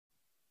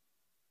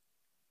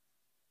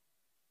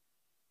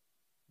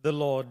The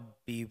Lord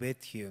be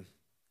with you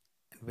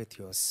and with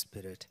your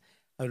spirit.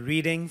 A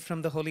reading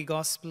from the Holy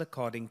Gospel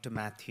according to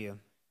Matthew.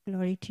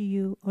 Glory to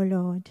you, O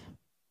Lord.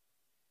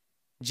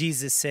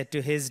 Jesus said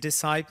to his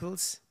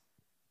disciples,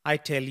 I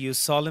tell you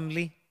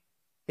solemnly,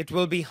 it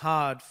will be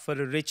hard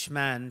for a rich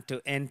man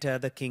to enter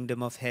the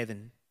kingdom of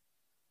heaven.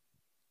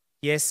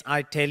 Yes,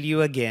 I tell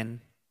you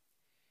again,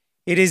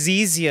 it is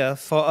easier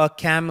for a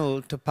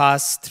camel to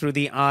pass through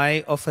the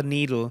eye of a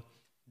needle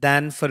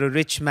than for a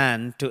rich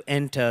man to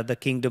enter the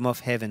kingdom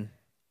of heaven.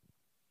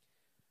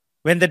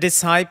 When the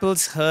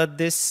disciples heard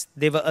this,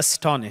 they were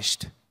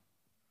astonished.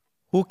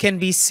 Who can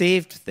be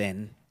saved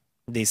then?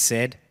 They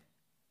said.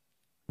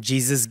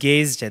 Jesus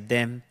gazed at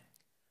them.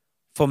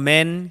 For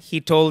men, he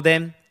told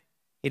them,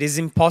 it is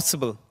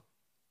impossible.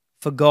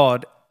 For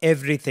God,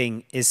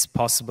 everything is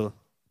possible.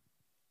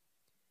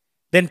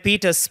 Then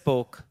Peter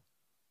spoke.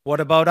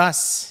 What about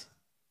us?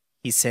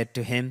 He said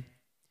to him,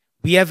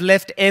 we have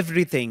left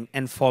everything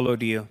and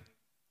followed you.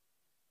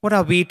 What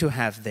are we to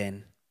have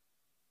then?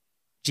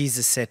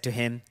 Jesus said to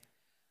him,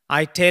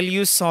 I tell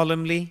you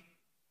solemnly,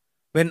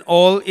 when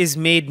all is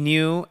made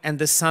new and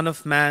the Son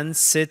of Man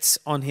sits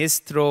on his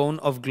throne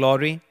of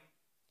glory,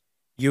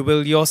 you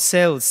will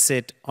yourselves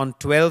sit on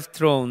 12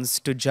 thrones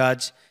to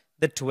judge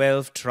the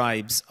 12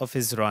 tribes of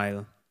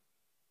Israel.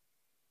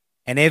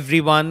 And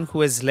everyone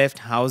who has left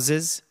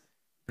houses,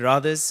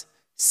 brothers,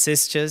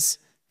 sisters,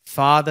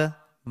 father,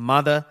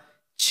 mother,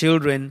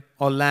 children,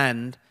 or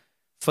land,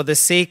 for the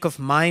sake of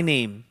my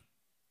name,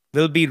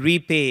 will be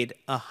repaid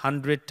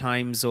 100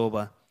 times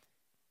over,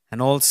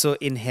 and also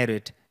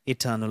inherit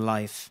eternal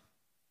life.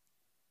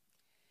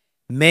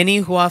 Many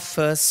who are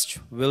first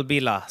will be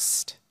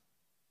last,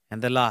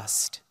 and the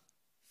last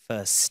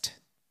first.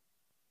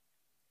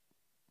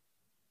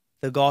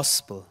 The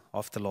Gospel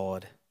of the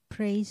Lord.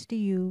 Praise to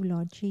you,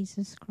 Lord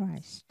Jesus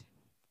Christ.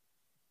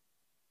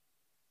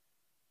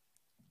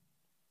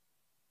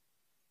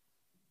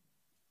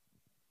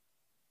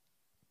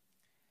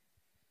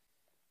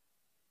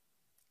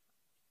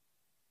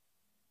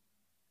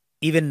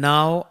 Even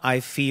now, I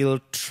feel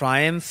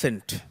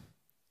triumphant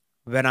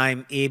when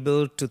I'm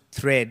able to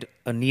thread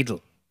a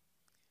needle.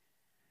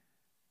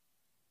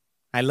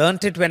 I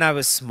learnt it when I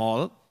was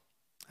small.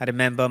 I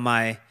remember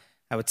I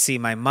would see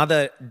my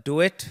mother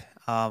do it,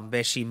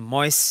 where she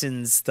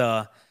moistens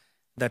the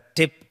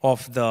tip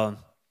of the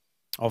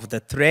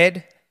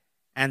thread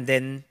and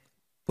then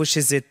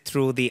pushes it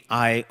through the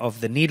eye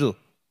of the needle.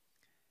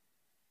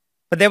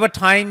 But there were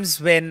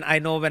times when I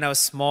was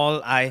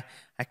small, I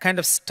kind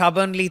of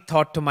stubbornly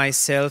thought to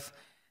myself,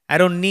 I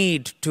don't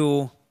need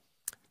to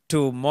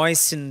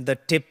moisten the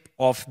tip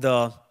of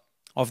the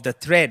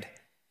thread.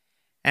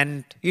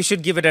 And you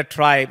should give it a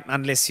try,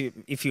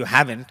 if you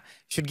haven't,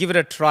 should give it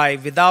a try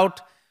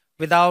without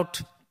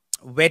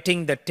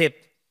wetting the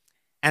tip.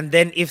 And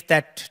then if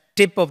that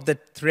tip of the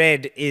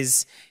thread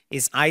is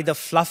either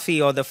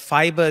fluffy or the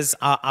fibers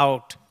are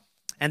out,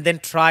 and then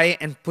try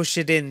and push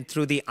it in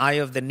through the eye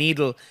of the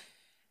needle,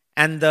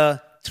 and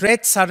the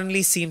thread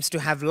suddenly seems to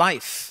have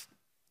life.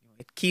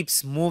 It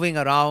keeps moving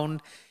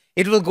around.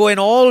 It will go in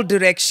all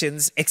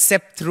directions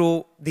except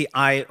through the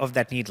eye of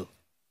that needle.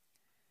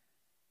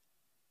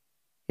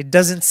 It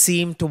doesn't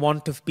seem to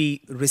want to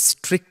be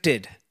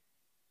restricted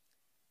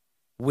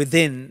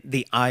within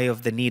the eye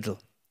of the needle.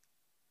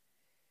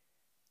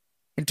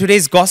 In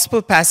today's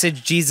gospel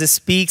passage, Jesus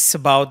speaks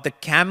about the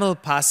camel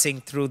passing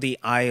through the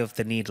eye of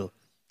the needle.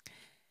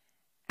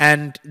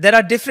 And there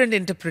are different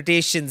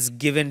interpretations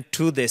given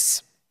to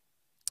this,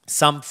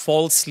 some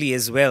falsely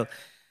as well.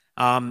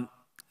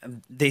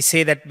 They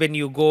say that when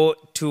you go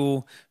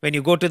to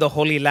the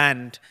Holy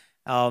Land,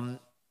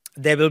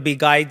 there will be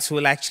guides who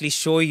will actually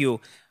show you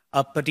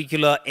a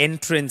particular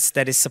entrance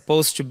that is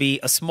supposed to be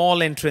a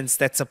small entrance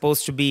that's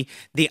supposed to be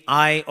the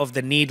eye of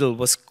the needle,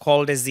 was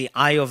called as the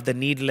eye of the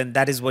needle, and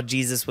that is what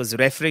Jesus was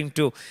referring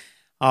to.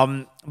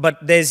 But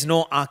there's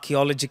no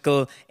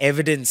archaeological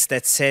evidence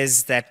that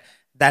says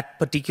that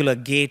particular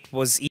gate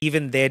was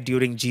even there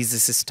during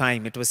Jesus'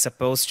 time. It was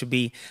supposed to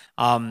be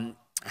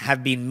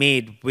have been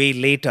made way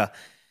later.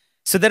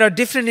 So there are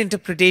different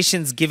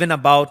interpretations given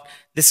about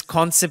this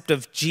concept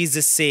of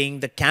Jesus saying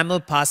the camel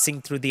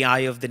passing through the eye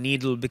of the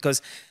needle,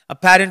 because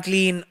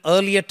apparently in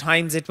earlier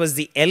times it was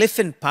the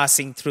elephant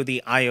passing through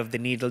the eye of the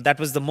needle. That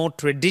was the more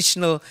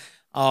traditional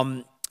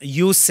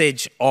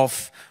usage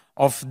of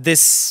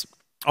this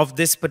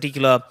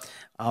particular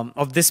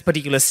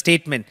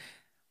statement.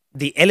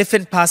 The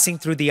elephant passing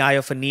through the eye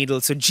of a needle.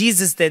 So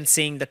Jesus then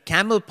saying the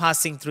camel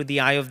passing through the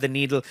eye of the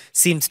needle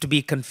seems to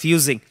be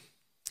confusing.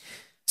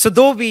 So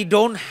though we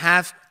don't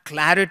have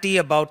clarity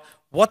about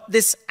what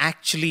this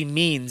actually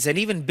means, and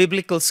even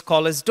biblical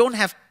scholars don't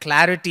have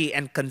clarity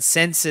and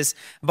consensus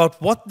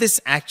about what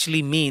this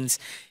actually means,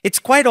 it's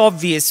quite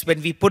obvious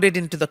when we put it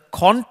into the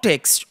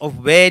context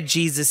of where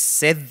Jesus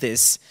said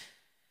this,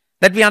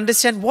 that we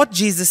understand what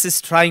Jesus is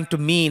trying to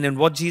mean and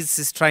what Jesus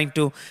is trying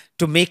to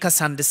make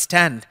us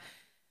understand.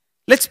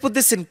 Let's put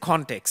this in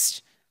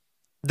context.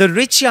 The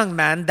rich young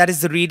man, that is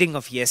the reading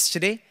of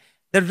yesterday,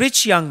 the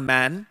rich young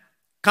man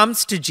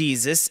comes to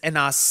Jesus and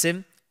asks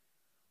him,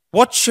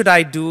 What should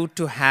I do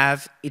to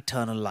have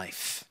eternal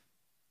life?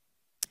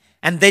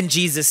 And then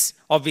Jesus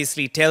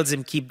obviously tells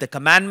him, keep the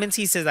commandments.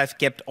 He says, I've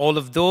kept all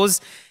of those.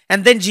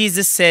 And then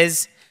Jesus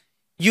says,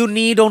 you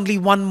need only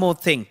one more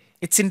thing.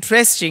 It's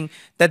interesting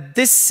that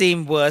this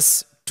same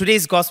verse,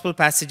 today's gospel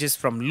passage is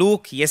from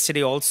Luke.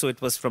 Yesterday also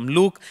it was from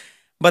Luke.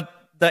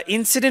 But the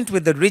incident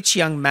with the rich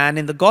young man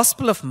in the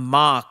Gospel of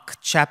Mark,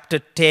 chapter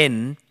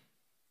 10,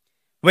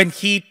 when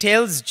he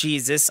tells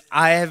Jesus,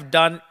 I have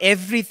done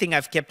everything,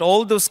 I've kept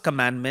all those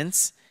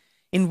commandments.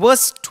 In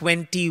verse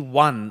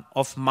 21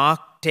 of Mark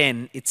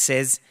 10, it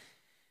says,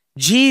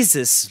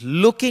 Jesus,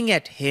 looking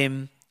at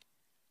him,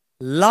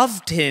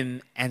 loved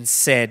him and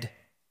said,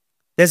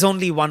 there's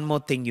only one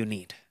more thing you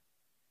need.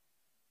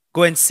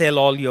 Go and sell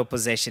all your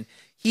possession.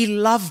 He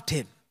loved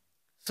him.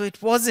 So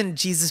it wasn't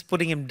Jesus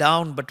putting him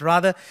down, but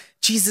rather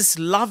Jesus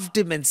loved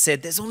him and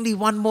said, there's only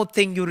one more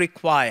thing you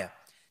require.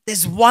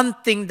 There's one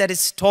thing that is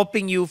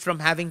stopping you from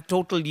having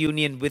total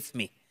union with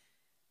me.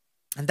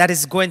 And that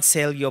is go and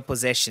sell your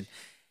possession.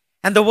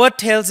 And the word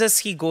tells us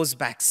he goes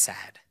back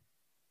sad.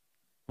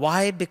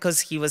 Why?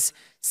 Because he was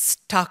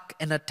stuck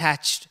and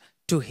attached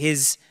to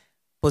his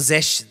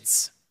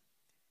possessions.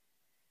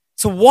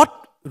 So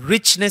what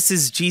richness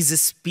is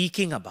Jesus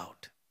speaking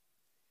about?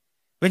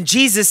 When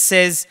Jesus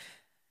says,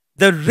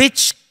 the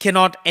rich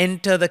cannot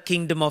enter the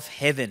kingdom of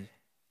heaven,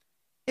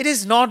 it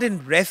is not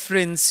in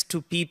reference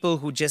to people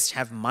who just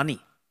have money,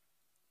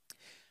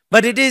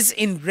 but it is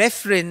in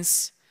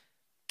reference,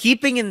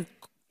 keeping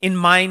in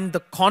mind the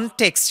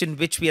context in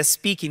which we are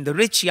speaking. The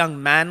rich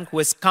young man who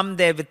has come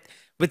there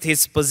with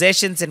his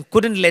possessions and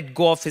couldn't let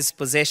go of his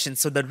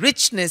possessions. So the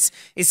richness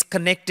is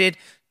connected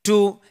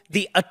to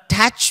the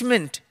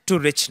attachment to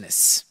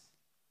richness.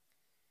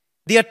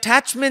 The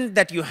attachment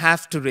that you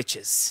have to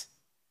riches.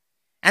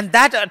 And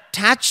that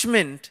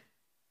attachment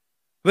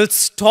will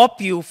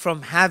stop you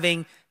from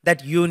having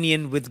that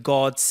union with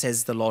God,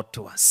 says the Lord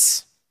to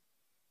us.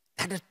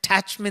 That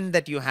attachment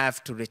that you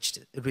have to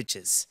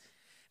riches.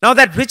 Now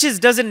that riches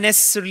doesn't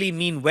necessarily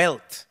mean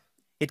wealth.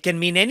 It can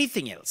mean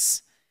anything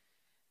else.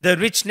 The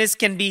richness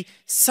can be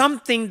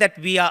something that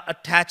we are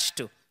attached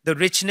to. The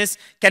richness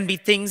can be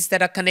things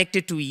that are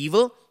connected to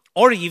evil,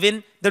 or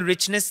even the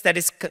richness that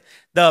is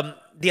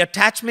the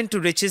attachment to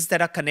riches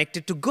that are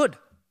connected to good.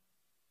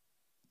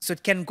 So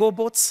it can go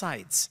both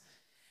sides.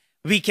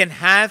 We can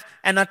have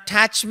an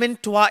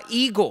attachment to our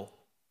ego.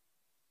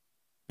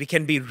 We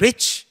can be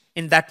rich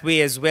in that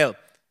way as well.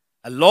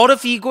 A lot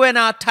of ego and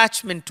our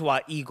attachment to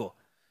our ego,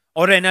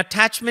 or an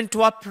attachment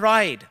to our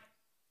pride,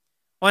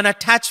 or an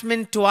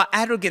attachment to our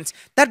arrogance.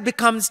 That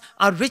becomes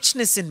our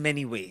richness in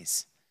many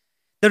ways.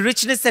 The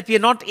richness that we are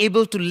not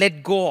able to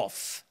let go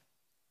of.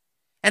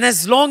 And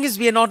as long as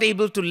we are not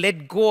able to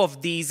let go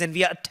of these and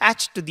we are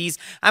attached to these,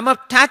 I'm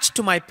attached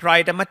to my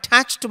pride, I'm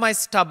attached to my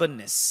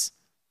stubbornness,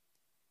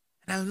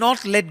 and I'll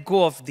not let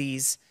go of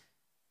these,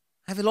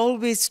 I will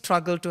always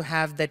struggle to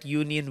have that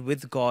union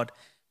with God,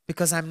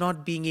 because I'm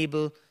not being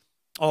able,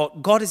 or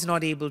God is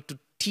not able to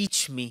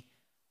teach me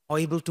or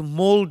able to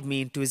mold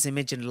me into his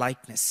image and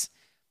likeness.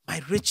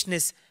 My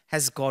richness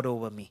has got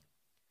over me.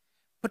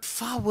 But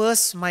far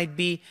worse might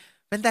be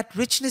when that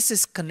richness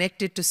is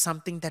connected to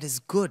something that is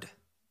good.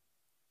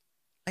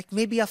 Like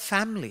maybe our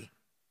family.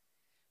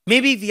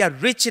 Maybe we are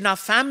rich in our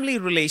family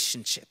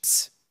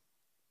relationships.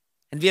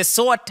 And we are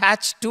so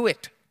attached to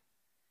it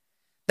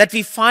that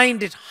we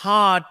find it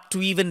hard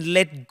to even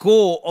let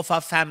go of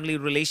our family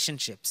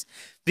relationships.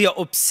 We are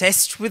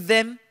obsessed with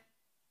them.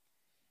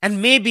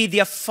 And maybe they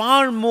are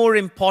far more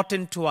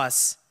important to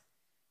us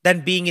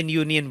than being in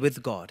union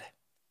with God.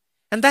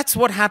 And that's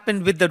what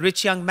happened with the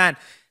rich young man.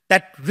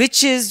 That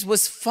riches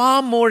was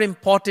far more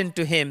important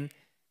to him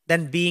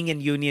than being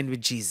in union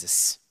with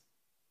Jesus.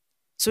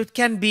 So it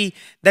can be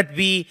that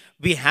we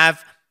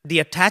have the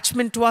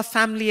attachment to our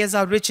family as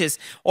our riches,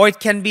 or it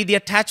can be the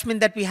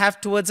attachment that we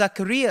have towards our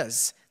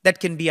careers that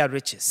can be our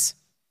riches.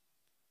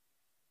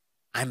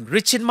 I'm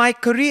rich in my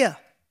career,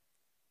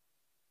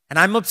 and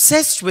I'm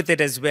obsessed with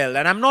it as well,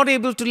 and I'm not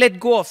able to let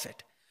go of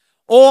it.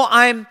 Or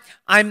I'm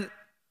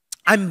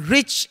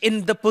rich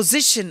in the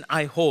position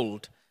I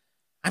hold.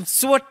 I'm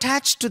so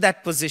attached to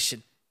that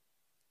position.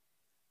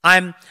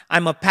 I'm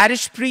a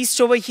parish priest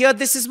over here.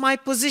 This is my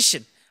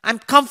position. I'm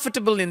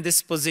comfortable in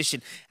this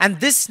position. And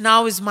this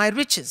now is my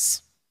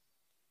riches.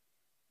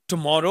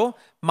 Tomorrow,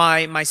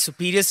 my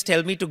superiors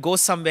tell me to go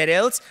somewhere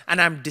else,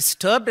 and I'm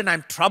disturbed and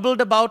I'm troubled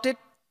about it.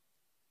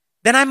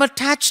 Then I'm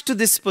attached to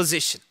this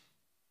position.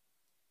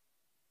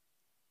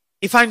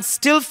 If I'm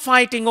still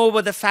fighting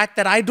over the fact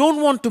that I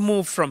don't want to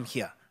move from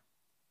here,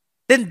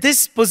 then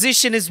this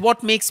position is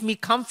what makes me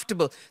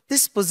comfortable.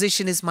 This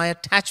position is my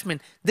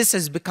attachment. This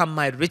has become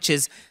my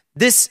riches.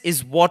 This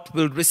is what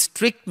will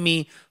restrict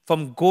me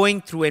from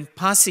going through and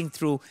passing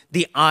through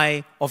the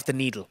eye of the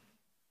needle.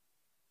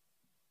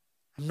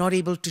 I'm not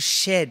able to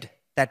shed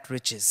that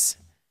riches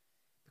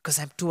because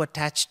I'm too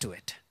attached to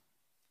it.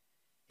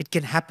 It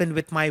can happen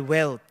with my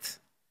wealth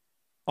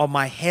or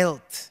my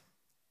health.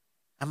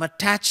 I'm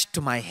attached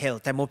to my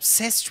health. I'm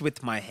obsessed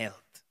with my health.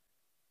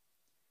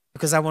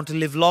 because I want to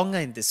live longer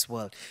in this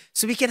world.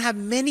 So we can have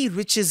many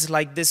riches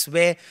like this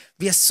where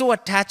we are so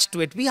attached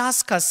to it. We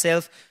ask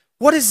ourselves,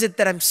 what is it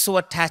that I'm so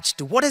attached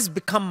to? What has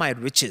become my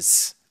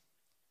riches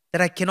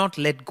that I cannot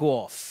let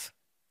go of?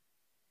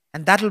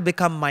 And that will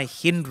become my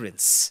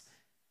hindrance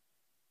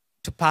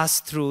to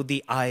pass through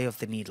the eye of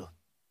the needle.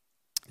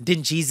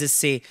 Didn't Jesus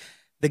say,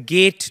 the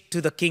gate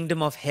to the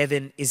kingdom of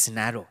heaven is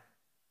narrow?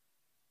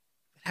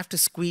 We have to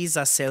squeeze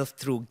ourselves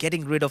through,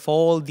 getting rid of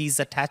all these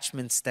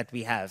attachments that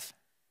we have,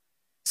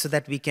 so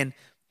that we can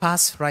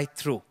pass right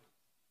through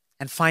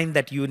and find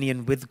that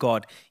union with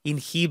God. In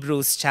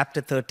Hebrews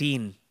chapter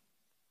 13,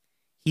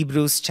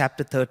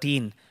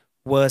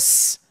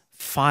 verse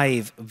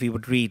 5, we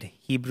would read.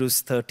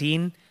 Hebrews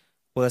 13,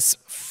 verse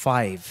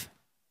 5.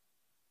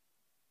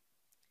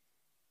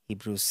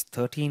 Hebrews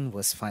 13,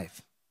 verse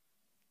 5.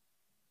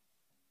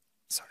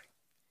 Sorry.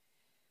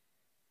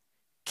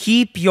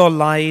 Keep your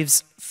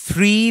lives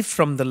free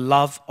from the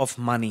love of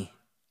money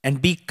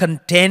and be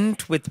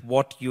content with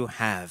what you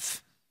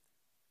have.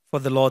 For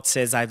the Lord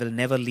says, I will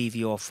never leave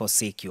you or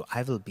forsake you.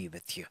 I will be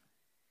with you.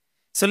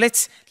 So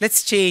let's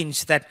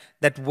change that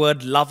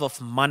word love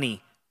of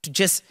money to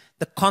just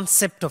the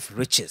concept of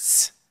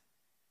riches.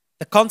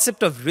 The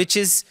concept of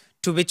riches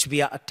to which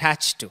we are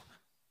attached to.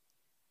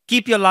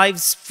 Keep your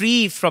lives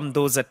free from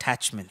those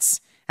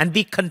attachments and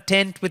be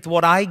content with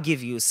what I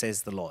give you,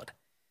 says the Lord.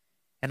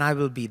 And I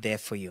will be there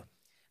for you.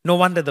 No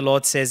wonder the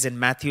Lord says in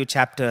Matthew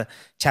chapter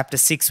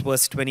 6,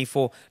 verse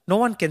 24, no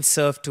one can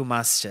serve two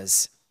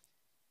masters.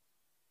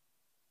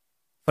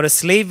 For a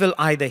slave will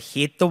either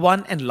hate the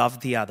one and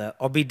love the other,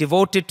 or be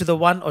devoted to the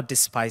one or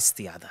despise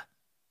the other.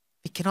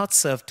 We cannot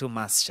serve two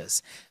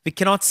masters. We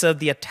cannot serve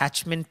the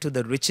attachment to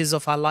the riches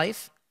of our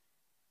life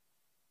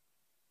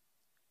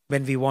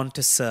when we want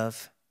to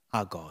serve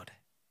our God.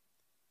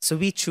 So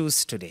we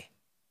choose today.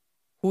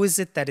 Who is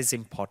it that is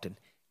important?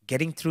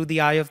 Getting through the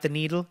eye of the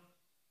needle,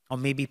 or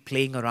maybe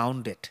playing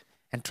around it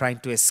and trying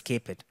to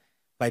escape it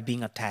by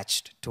being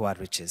attached to our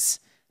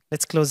riches?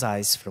 Let's close our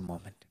eyes for a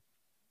moment.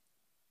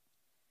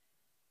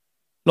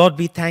 Lord,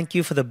 we thank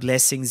you for the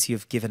blessings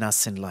you've given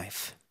us in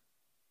life.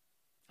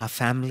 Our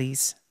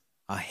families,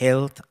 our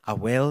health, our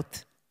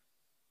wealth,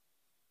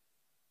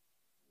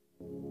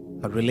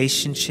 our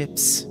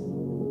relationships,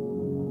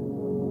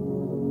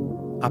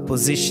 our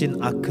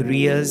position, our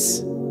careers.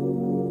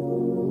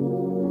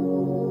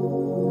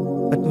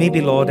 But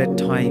maybe, Lord, at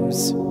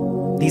times,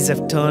 these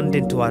have turned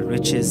into our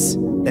riches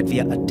that we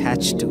are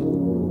attached to.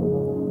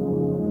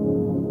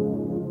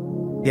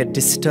 We are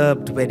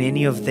disturbed when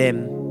any of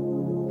them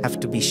have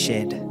to be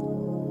shed.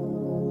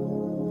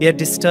 We are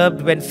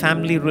disturbed when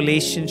family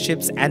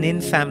relationships and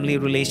in family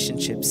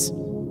relationships,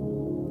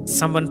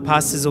 someone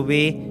passes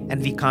away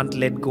and we can't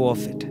let go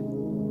of it.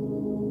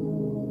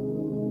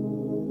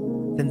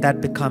 Then that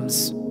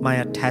becomes my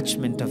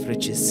attachment of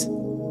riches.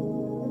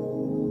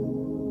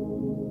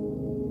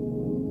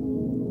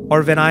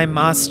 Or when I'm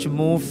asked to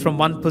move from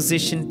one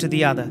position to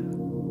the other,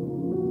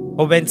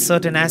 or when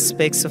certain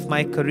aspects of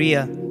my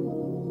career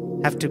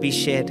have to be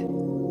shed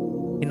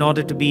in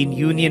order to be in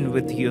union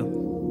with you,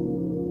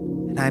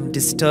 and I'm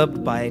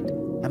disturbed by it,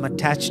 I'm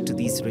attached to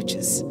these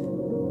riches.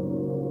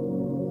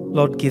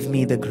 Lord, give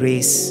me the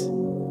grace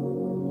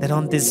that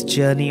on this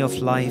journey of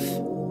life,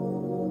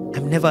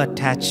 I'm never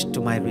attached to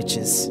my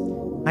riches.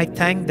 I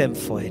thank them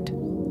for it.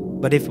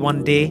 But if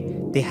one day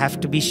they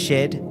have to be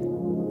shed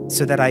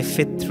so that I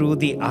fit through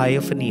the eye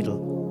of a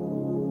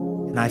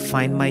needle and I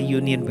find my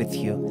union with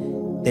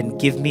you, then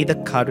give me the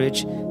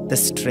courage, the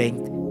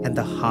strength, and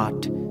the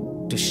heart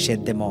to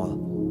shed them all.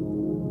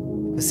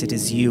 Because it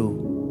is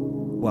you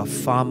who are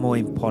far more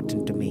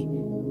important to me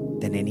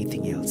than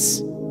anything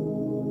else.